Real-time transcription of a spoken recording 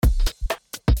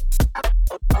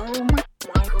Oh my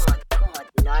God,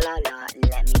 la la la,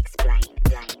 let me explain.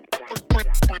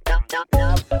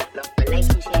 Love,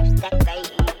 relationships, best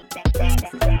dating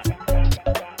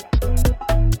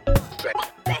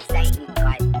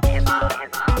guys ever.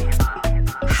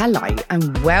 Hello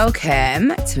and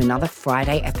welcome to another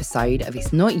Friday episode of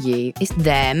It's Not You, It's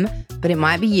Them, but it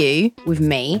might be you with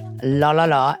me, la la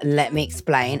la, let me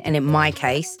explain. And in my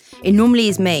case, it normally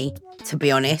is me, to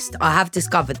be honest. I have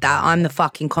discovered that I'm the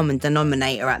fucking common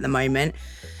denominator at the moment.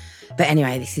 But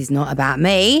anyway, this is not about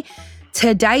me.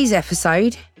 Today's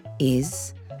episode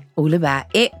is all about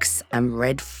icks and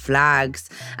red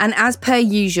flags. And as per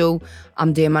usual,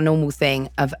 I'm doing my normal thing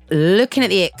of looking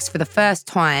at the icks for the first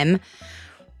time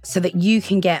so that you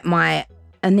can get my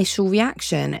initial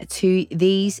reaction to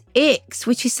these icks,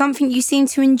 which is something you seem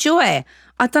to enjoy.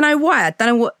 I don't know why. I don't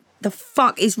know what the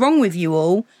fuck is wrong with you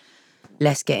all.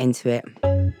 Let's get into it.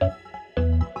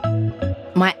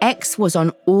 My ex was on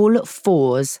all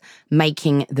fours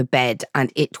making the bed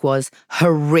and it was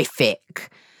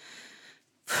horrific.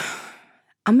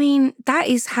 I mean, that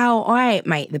is how I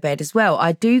make the bed as well.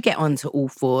 I do get onto all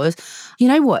fours. You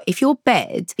know what? If your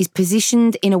bed is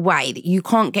positioned in a way that you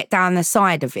can't get down the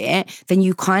side of it, then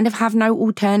you kind of have no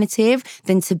alternative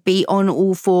than to be on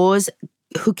all fours,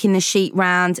 hooking the sheet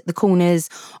round the corners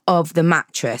of the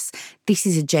mattress. This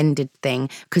is a gendered thing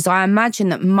because I imagine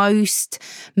that most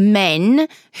men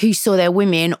who saw their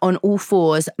women on all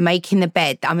fours making the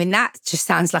bed, I mean, that just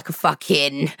sounds like a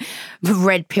fucking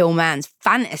red pill man's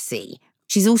fantasy.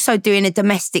 She's also doing a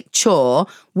domestic chore.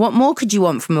 What more could you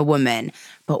want from a woman?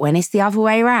 But when it's the other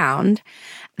way around,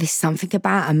 there's something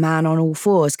about a man on all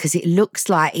fours because it looks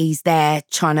like he's there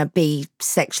trying to be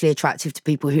sexually attractive to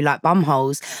people who like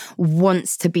bumholes,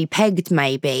 wants to be pegged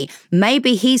maybe.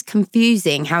 Maybe he's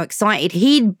confusing how excited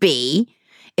he'd be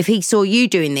if he saw you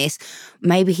doing this.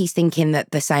 Maybe he's thinking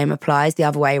that the same applies the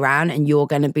other way around and you're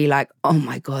going to be like, oh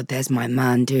my God, there's my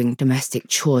man doing domestic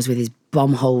chores with his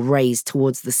bumhole raised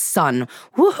towards the sun.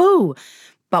 Woohoo!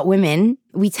 But women,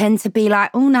 we tend to be like,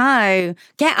 oh no,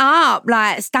 get up,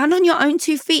 like stand on your own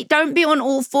 2 feet. Don't be on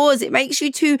all fours. It makes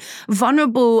you too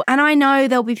vulnerable. And I know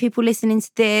there'll be people listening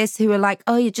to this who are like,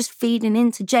 oh, you're just feeding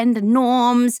into gender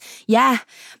norms. Yeah,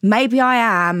 maybe I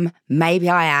am. Maybe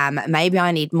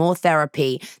I need more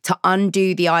therapy to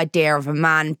undo the idea of a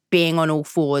man being on all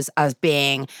fours as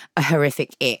being a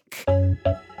horrific ick.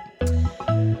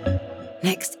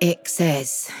 Next ick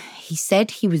says, he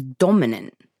said he was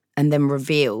dominant and then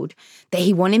revealed that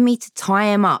he wanted me to tie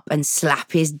him up and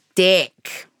slap his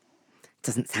dick.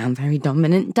 Doesn't sound very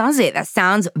dominant, does it? That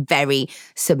sounds very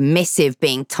submissive,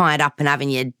 being tied up and having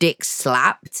your dick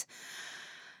slapped.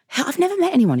 I've never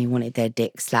met anyone who wanted their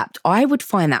dick slapped. I would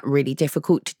find that really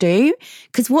difficult to do.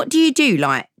 Because what do you do?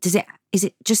 Like, is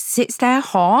it just sits there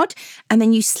hard and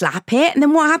then you slap it? And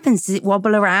then what happens? Does it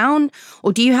wobble around?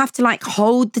 Or do you have to like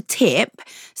hold the tip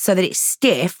so that it's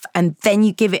stiff and then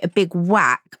you give it a big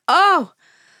whack? Oh,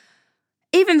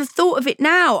 even the thought of it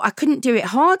now, I couldn't do it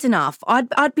hard enough.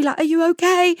 I'd be like, are you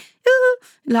okay?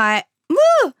 Like,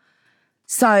 woo.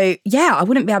 So, yeah, I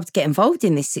wouldn't be able to get involved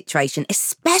in this situation,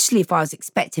 especially if I was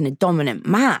expecting a dominant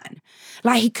man.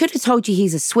 Like, he could have told you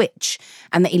he's a switch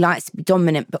and that he likes to be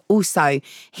dominant, but also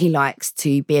he likes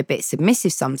to be a bit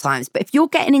submissive sometimes. But if you're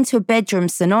getting into a bedroom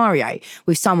scenario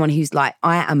with someone who's like,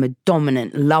 I am a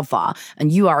dominant lover,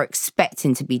 and you are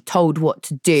expecting to be told what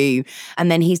to do, and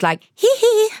then he's like,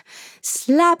 hee,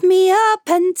 slap me up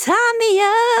and tie me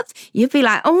up, you'd be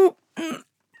like, oh,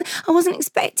 I wasn't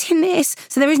expecting this.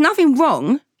 So there is nothing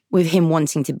wrong with him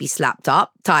wanting to be slapped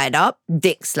up, tied up,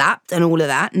 dick slapped and all of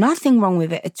that. Nothing wrong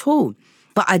with it at all.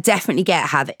 But I definitely get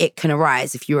how it can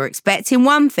arise if you were expecting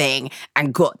one thing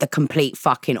and got the complete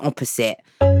fucking opposite.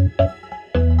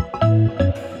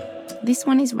 This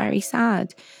one is very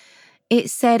sad. It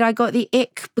said I got the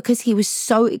ick because he was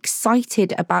so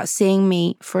excited about seeing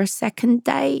me for a second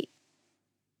date.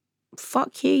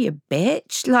 Fuck you, you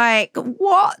bitch. Like,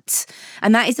 what?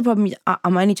 And that is the problem.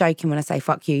 I'm only joking when I say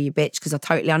fuck you, you bitch, because I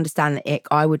totally understand the ick.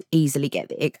 I would easily get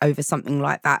the ick over something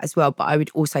like that as well. But I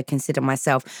would also consider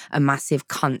myself a massive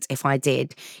cunt if I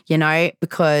did, you know,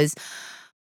 because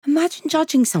imagine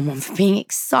judging someone for being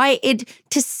excited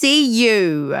to see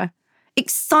you.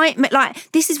 Excitement,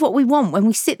 like this is what we want when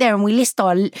we sit there and we list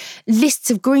our lists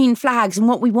of green flags, and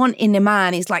what we want in a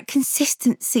man is like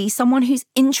consistency, someone who's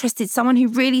interested, someone who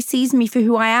really sees me for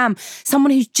who I am,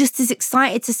 someone who's just as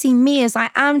excited to see me as I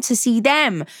am to see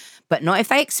them, but not if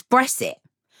they express it.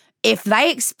 If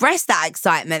they express that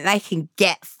excitement, they can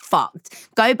get fucked.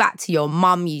 Go back to your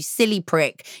mum, you silly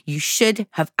prick. You should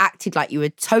have acted like you were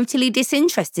totally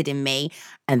disinterested in me,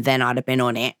 and then I'd have been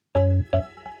on it.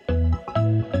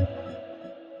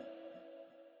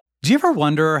 Do you ever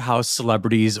wonder how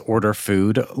celebrities order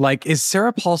food? Like, is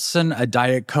Sarah Paulson a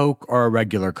Diet Coke or a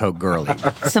regular Coke girlie?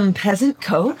 Some peasant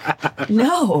Coke?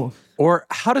 No. Or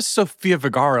how does Sofia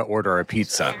Vergara order a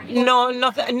pizza? No,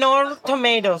 nothing. No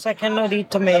tomatoes. I cannot eat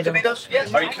tomatoes.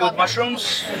 Yes. Are you cool with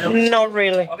mushrooms? Not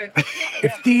really.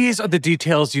 If these are the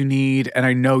details you need, and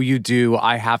I know you do,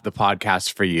 I have the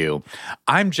podcast for you.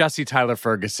 I'm Jesse Tyler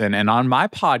Ferguson, and on my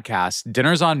podcast,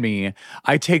 Dinners on Me,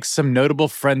 I take some notable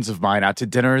friends of mine out to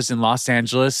dinners in Los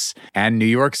Angeles and New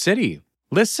York City.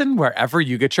 Listen wherever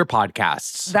you get your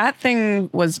podcasts. That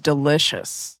thing was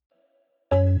delicious.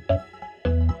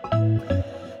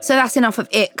 So that's enough of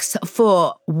Icks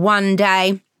for one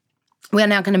day. We are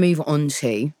now going to move on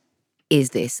to, is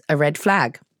this a red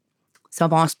flag? So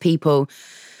I've asked people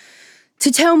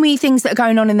to tell me things that are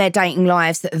going on in their dating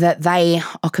lives that they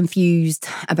are confused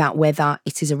about whether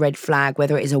it is a red flag,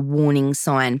 whether it is a warning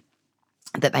sign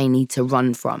that they need to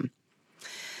run from.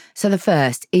 So the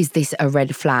first, is this a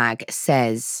red flag,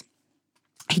 says,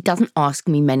 he doesn't ask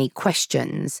me many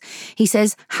questions. He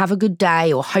says, have a good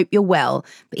day or hope you're well,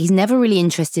 but he's never really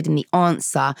interested in the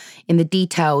answer, in the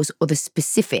details or the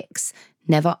specifics,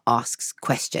 never asks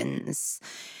questions.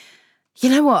 You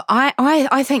know what?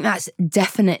 I think that's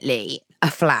definitely a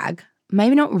flag.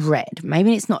 Maybe not red.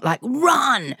 Maybe it's not like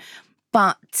run.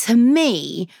 But to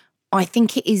me, I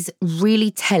think it is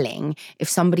really telling if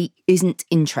somebody isn't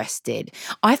interested.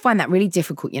 I find that really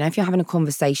difficult. You know, if you're having a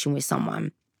conversation with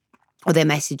someone, or they're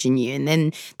messaging you and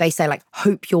then they say like,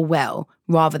 hope you're well,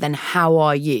 rather than how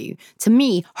are you? To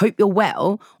me, hope you're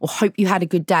well or hope you had a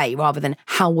good day rather than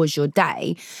how was your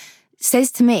day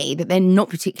says to me that they're not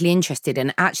particularly interested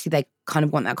and actually they kind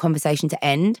of want that conversation to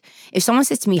end. If someone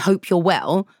says to me, hope you're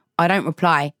well, I don't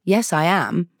reply, yes, I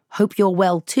am. Hope you're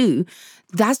well too.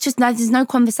 There's no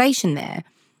conversation there.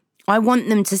 I want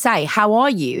them to say, how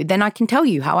are you? Then I can tell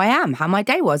you how I am, how my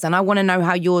day was, and I want to know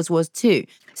how yours was too.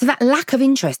 So that lack of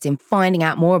interest in finding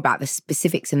out more about the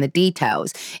specifics and the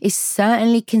details is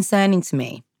certainly concerning to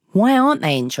me. Why aren't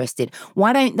they interested?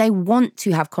 Why don't they want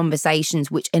to have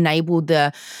conversations which enable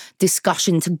the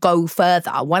discussion to go further?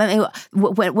 Why don't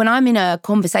they, when I'm in a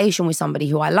conversation with somebody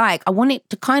who I like, I want it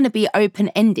to kind of be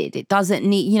open-ended. It doesn't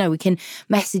need, we can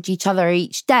message each other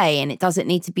each day and it doesn't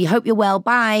need to be, hope you're well,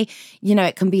 bye.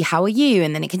 It can be, how are you?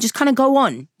 And then it can just kind of go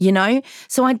on,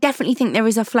 So I definitely think there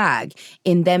is a flag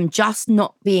in them just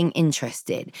not being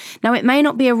interested. Now, it may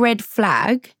not be a red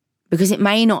flag because it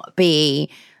may not be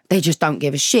they just don't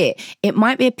give a shit. It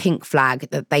might be a pink flag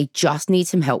that they just need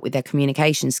some help with their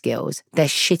communication skills. They're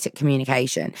shit at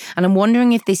communication. And I'm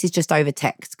wondering if this is just over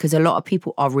text, because a lot of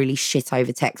people are really shit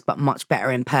over text, but much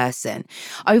better in person.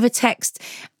 Over text,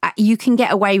 you can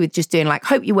get away with just doing like,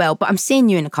 hope you're well, but I'm seeing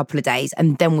you in a couple of days,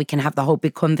 and then we can have the whole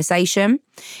big conversation.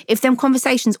 If them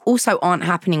conversations also aren't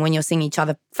happening when you're seeing each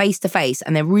other face to face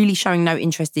and they're really showing no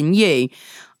interest in you,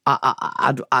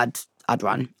 I'd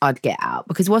run. I'd get out,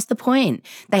 because what's the point?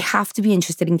 They have to be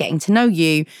interested in getting to know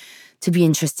you to be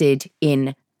interested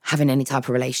in having any type of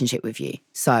relationship with you.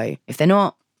 So if they're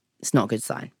not, it's not a good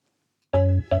sign.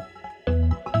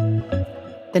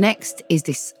 The next, is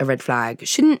this a red flag?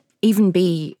 Shouldn't even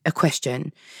be a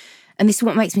question. And this is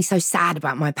what makes me so sad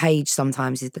about my page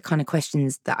sometimes, is the kind of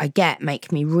questions that I get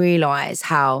make me realise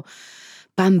how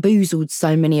bamboozled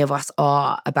so many of us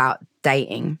are about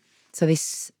dating. So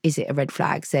this, is it a red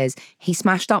flag, says, he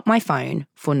smashed up my phone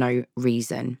for no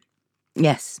reason.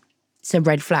 Yes, it's a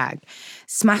red flag.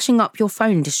 Smashing up your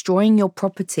phone, destroying your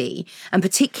property, and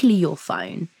particularly your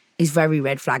phone, is very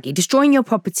red flaggy. Destroying your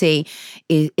property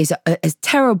is a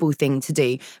terrible thing to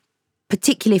do,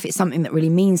 particularly if it's something that really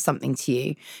means something to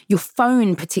you. Your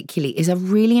phone particularly is a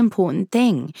really important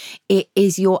thing. It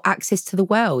is your access to the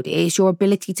world. It is your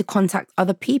ability to contact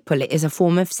other people. It is a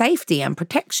form of safety and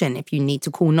protection if you need to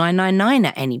call 999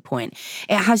 at any point.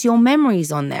 It has your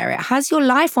memories on there. It has your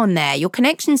life on there, your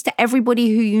connections to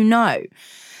everybody who you know.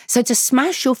 So to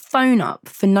smash your phone up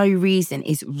for no reason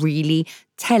is really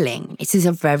telling. It is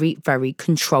a very, very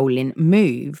controlling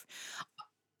move.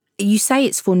 You say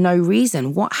it's for no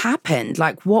reason. What happened?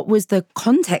 Like, what was the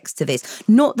context to this?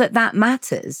 Not that that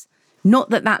matters. Not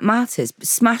that that matters. But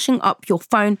smashing up your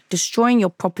phone, destroying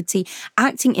your property,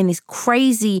 acting in this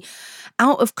crazy,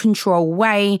 out of control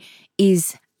way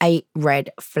is a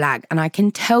red flag. And I can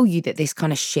tell you that this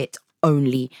kind of shit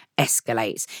only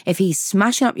escalates. If he's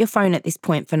smashing up your phone at this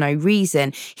point for no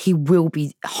reason, he will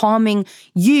be harming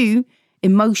you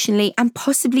emotionally and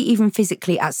possibly even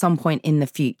physically at some point in the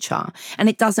future. And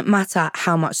it doesn't matter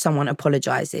how much someone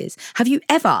apologizes. Have you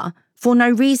ever, for no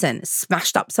reason,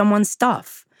 smashed up someone's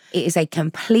stuff? It is a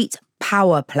complete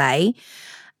power play.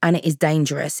 and it is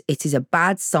dangerous. It is a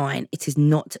bad sign. It is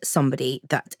not somebody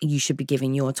that you should be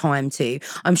giving your time to.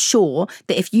 I'm sure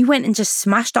that if you went and just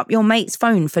smashed up your mate's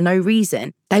phone for no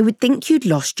reason, they would think you'd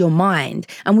lost your mind.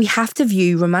 And we have to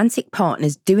view romantic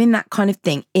partners doing that kind of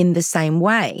thing in the same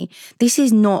way. This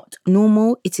is not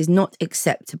normal. It is not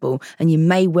acceptable. And you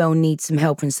may well need some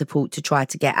help and support to try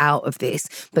to get out of this.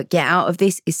 But get out of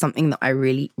this is something that I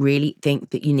really, really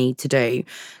think that you need to do.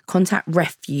 Contact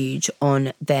Refuge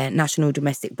on their National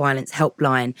Domestic Violence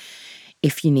Helpline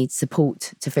if you need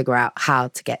support to figure out how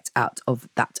to get out of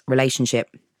that relationship.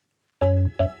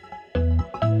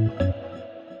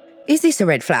 Is this a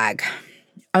red flag?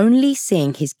 Only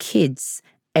seeing his kids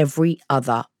every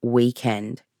other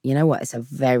weekend. You know what? It's a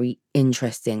very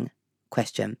interesting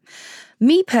question.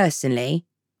 Me personally,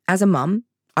 as a mum,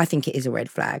 I think it is a red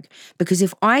flag, because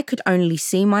if I could only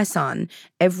see my son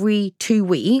every 2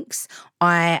 weeks,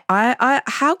 I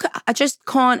just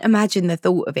can't imagine the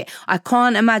thought of it. I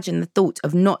can't imagine the thought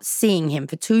of not seeing him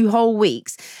for 2 whole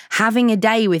weeks, having a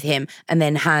day with him, and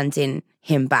then handing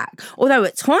him back. Although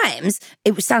at times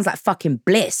it sounds like fucking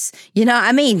bliss, you know what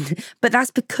I mean? But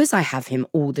that's because I have him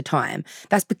all the time.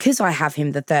 That's because I have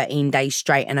him the 13 days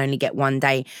straight and only get one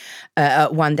day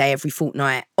every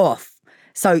fortnight off.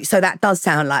 So that does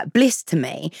sound like bliss to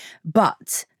me,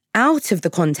 but out of the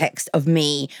context of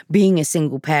me being a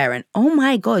single parent, oh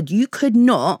my God, you could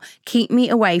not keep me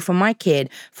away from my kid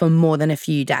for more than a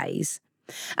few days.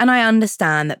 And I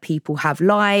understand that people have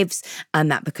lives and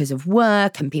that because of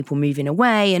work and people moving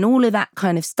away and all of that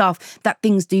kind of stuff, that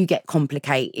things do get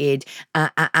complicated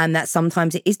and that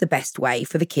sometimes it is the best way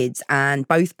for the kids and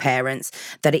both parents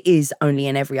that it is only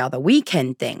an every other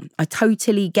weekend thing. I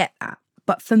totally get that.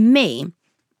 But for me,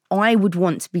 I would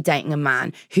want to be dating a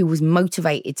man who was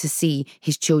motivated to see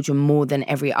his children more than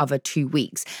every other 2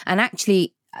 weeks. And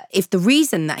actually, if the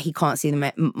reason that he can't see them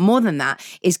more than that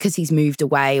is because he's moved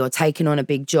away or taken on a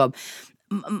big job,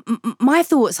 my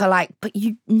thoughts are like, but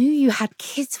you knew you had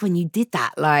kids when you did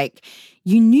that. Like,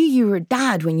 you knew you were a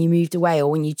dad when you moved away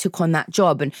or when you took on that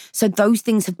job. And so those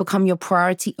things have become your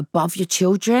priority above your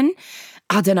children.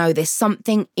 I don't know, there's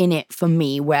something in it for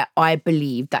me where I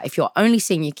believe that if you're only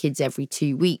seeing your kids every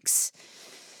 2 weeks,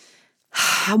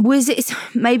 it's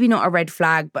maybe not a red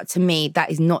flag, but to me,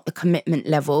 that is not the commitment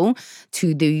level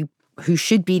to who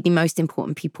should be the most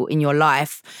important people in your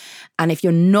life. And if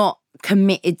you're not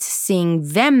committed to seeing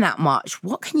them that much,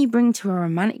 what can you bring to a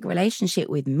romantic relationship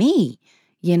with me?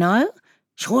 You know?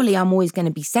 Surely I'm always going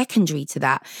to be secondary to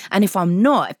that. And if I'm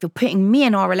not, if you're putting me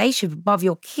and our relationship above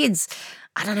your kids,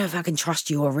 I don't know if I can trust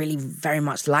you or really very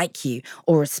much like you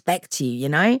or respect you, you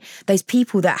know? Those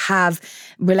people that have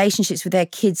relationships with their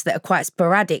kids that are quite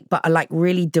sporadic but are like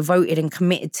really devoted and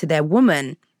committed to their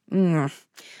woman.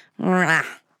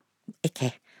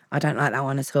 Icky. I don't like that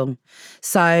one at all.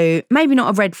 So maybe not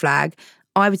a red flag.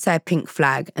 I would say a pink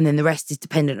flag, and then the rest is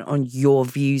dependent on your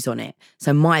views on it.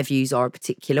 So my views are a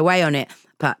particular way on it,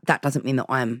 but that doesn't mean that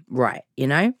I'm right, you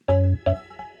know?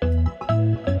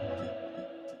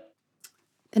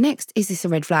 The next Is This a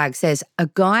Red Flag says, a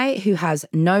guy who has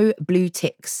no blue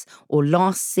ticks or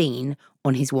last seen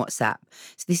on his WhatsApp.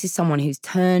 So this is someone who's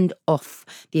turned off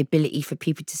the ability for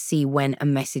people to see when a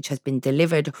message has been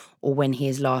delivered or when he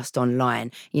is last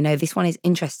online. You know, this one is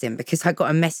interesting because I got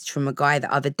a message from a guy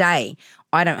the other day.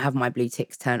 I don't have my blue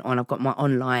ticks turned on. I've got my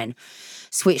online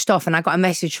switched off. And I got a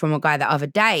message from a guy the other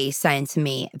day saying to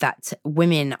me that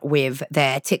women with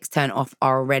their ticks turned off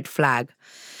are a red flag.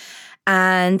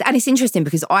 And it's interesting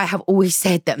because I have always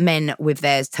said that men with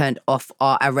theirs turned off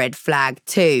are a red flag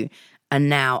too. And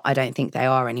now I don't think they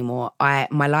are anymore.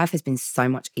 My life has been so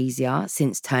much easier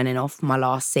since turning off my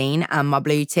last scene and my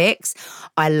blue ticks.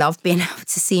 I love being able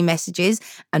to see messages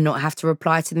and not have to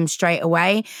reply to them straight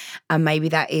away. And maybe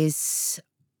that is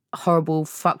horrible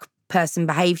fuck person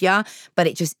behavior, but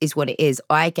it just is what it is.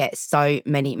 I get so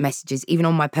many messages, even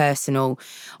on my personal.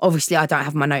 Obviously, I don't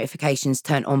have my notifications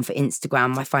turned on for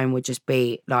Instagram. My phone would just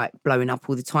be like blowing up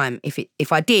all the time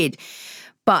if I did.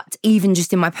 But even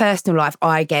just in my personal life,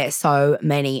 I get so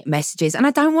many messages and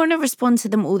I don't want to respond to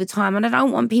them all the time. And I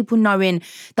don't want people knowing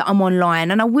that I'm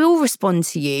online, and I will respond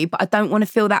to you, but I don't want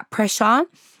to feel that pressure.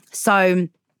 So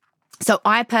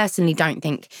I personally don't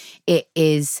think it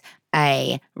is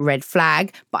a red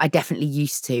flag, but I definitely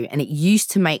used to. And it used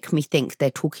to make me think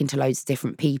they're talking to loads of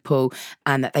different people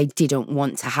and that they didn't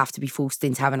want to have to be forced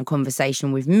into having a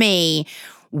conversation with me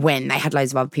when they had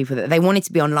loads of other people that they wanted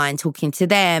to be online talking to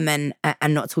them and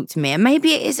not talk to me. And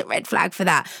maybe it is a red flag for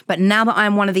that. But now that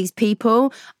I'm one of these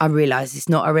people, I realise it's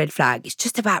not a red flag. It's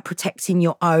just about protecting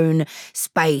your own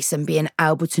space and being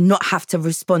able to not have to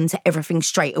respond to everything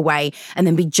straight away and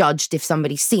then be judged if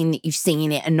somebody's seen that you've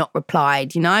seen it and not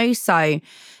replied, you know? So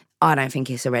I don't think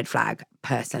it's a red flag,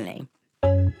 personally.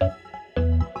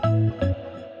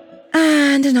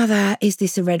 And another, is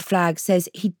this a red flag, says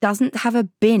he doesn't have a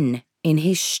bin in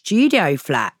his studio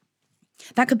flat.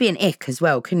 That could be an ick as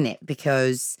well, couldn't it?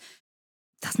 Because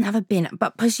doesn't have a bin,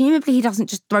 but presumably he doesn't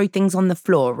just throw things on the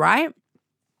floor, right?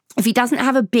 If he doesn't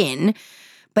have a bin,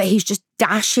 but he's just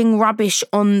dashing rubbish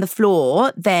on the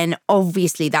floor, then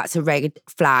obviously that's a red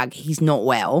flag. He's not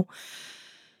well.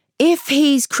 If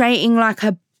he's creating like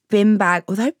a bin bag,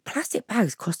 although plastic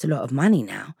bags cost a lot of money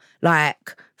now,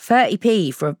 like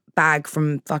 30p for a bag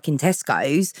from fucking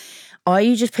Tesco's, are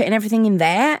you just putting everything in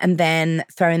there and then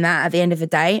throwing that at the end of the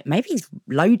day? Maybe he's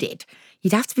loaded.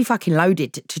 You'd have to be fucking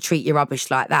loaded to treat your rubbish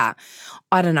like that.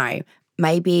 I don't know.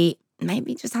 Maybe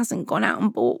he just hasn't gone out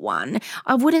and bought one.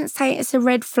 I wouldn't say it's a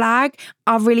red flag.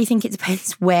 I really think it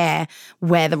depends where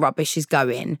the rubbish is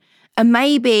going. And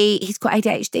maybe he's got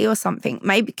ADHD or something.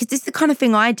 Maybe, because this is the kind of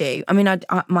thing I do. I mean,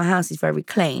 my house is very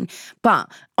clean,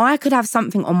 but I could have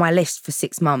something on my list for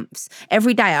 6 months.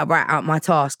 Every day I write out my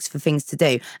tasks for things to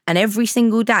do. And every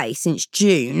single day since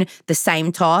June, the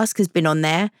same task has been on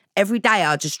there. Every day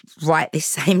I'll just write this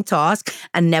same task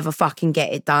and never fucking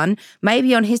get it done.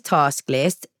 Maybe on his task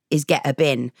list is get a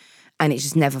bin. And it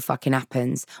just never fucking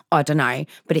happens. I don't know.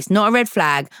 But it's not a red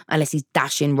flag unless he's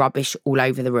dashing rubbish all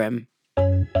over the room.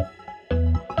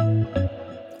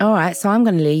 All right, so I'm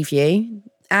going to leave you,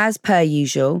 as per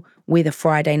usual, with a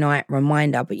Friday night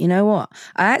reminder. But you know what?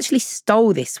 I actually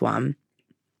stole this one.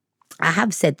 I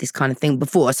have said this kind of thing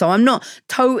before, so I'm not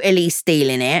totally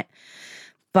stealing it.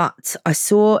 But I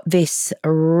saw this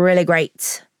really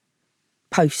great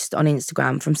post on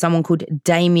Instagram from someone called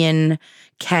Damien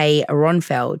K.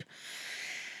 Ronfeld.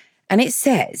 And it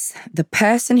says, the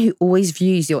person who always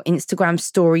views your Instagram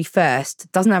story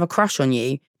first doesn't have a crush on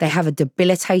you. They have a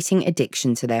debilitating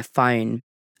addiction to their phone.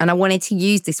 And I wanted to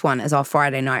use this one as our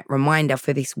Friday night reminder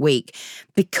for this week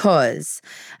because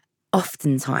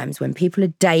oftentimes when people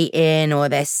are dating or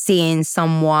they're seeing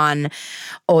someone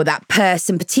or that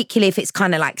person, particularly if it's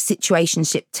kind of like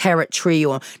situationship territory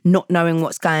or not knowing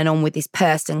what's going on with this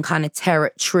person kind of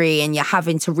territory, and you're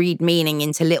having to read meaning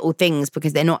into little things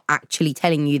because they're not actually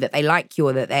telling you that they like you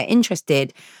or that they're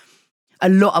interested, a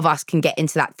lot of us can get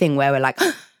into that thing where we're like,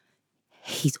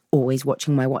 he's always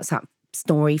watching my WhatsApp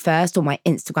story first or my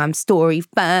Instagram story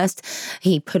first.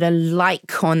 He put a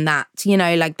like on that, you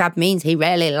know, like that means he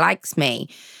really likes me.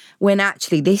 When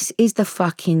actually this is the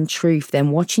fucking truth.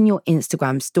 Then watching your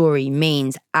Instagram story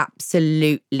means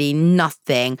absolutely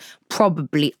nothing,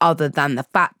 probably other than the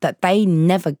fact that they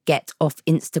never get off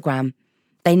Instagram.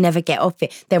 They never get off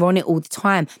it. They're on it all the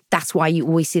time. That's why you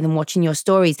always see them watching your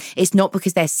stories. It's not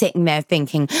because they're sitting there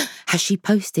thinking, has she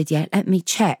posted yet? Let me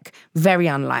check. Very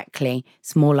unlikely.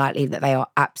 It's more likely that they are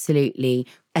absolutely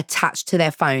attached to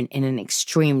their phone in an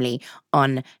extremely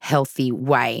unhealthy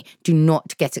way. Do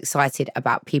not get excited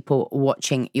about people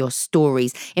watching your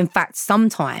stories. In fact,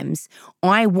 sometimes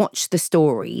I watch the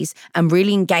stories and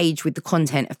really engage with the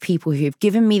content of people who have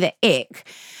given me the ick,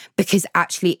 because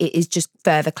actually it is just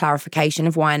further clarification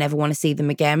of why I never want to see them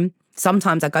again.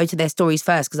 Sometimes I go to their stories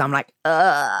first because I'm like,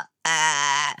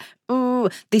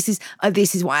 this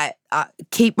is why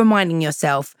keep reminding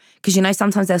yourself, because you know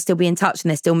sometimes they'll still be in touch and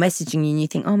they're still messaging you and you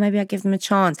think, oh, maybe I'll give them a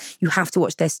chance. You have to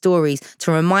watch their stories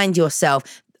to remind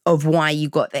yourself of why you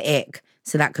got the ick.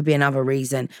 So that could be another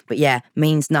reason. But yeah,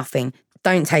 means nothing.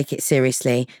 Don't take it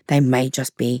seriously. They may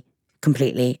just be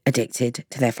completely addicted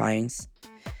to their phones.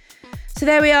 So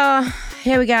there we are.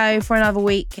 Here we go for another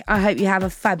week. I hope you have a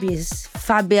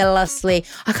fabulously,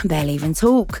 I can barely even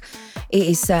talk. It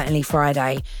is certainly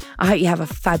Friday. I hope you have a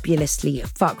fabulously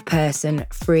fuck person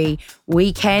free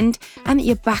weekend and that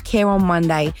you're back here on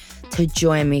Monday to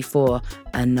join me for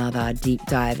another deep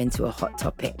dive into a hot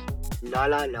topic.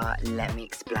 Let me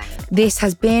explain. This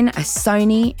has been a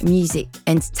Sony Music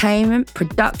Entertainment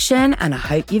production and I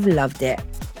hope you've loved it.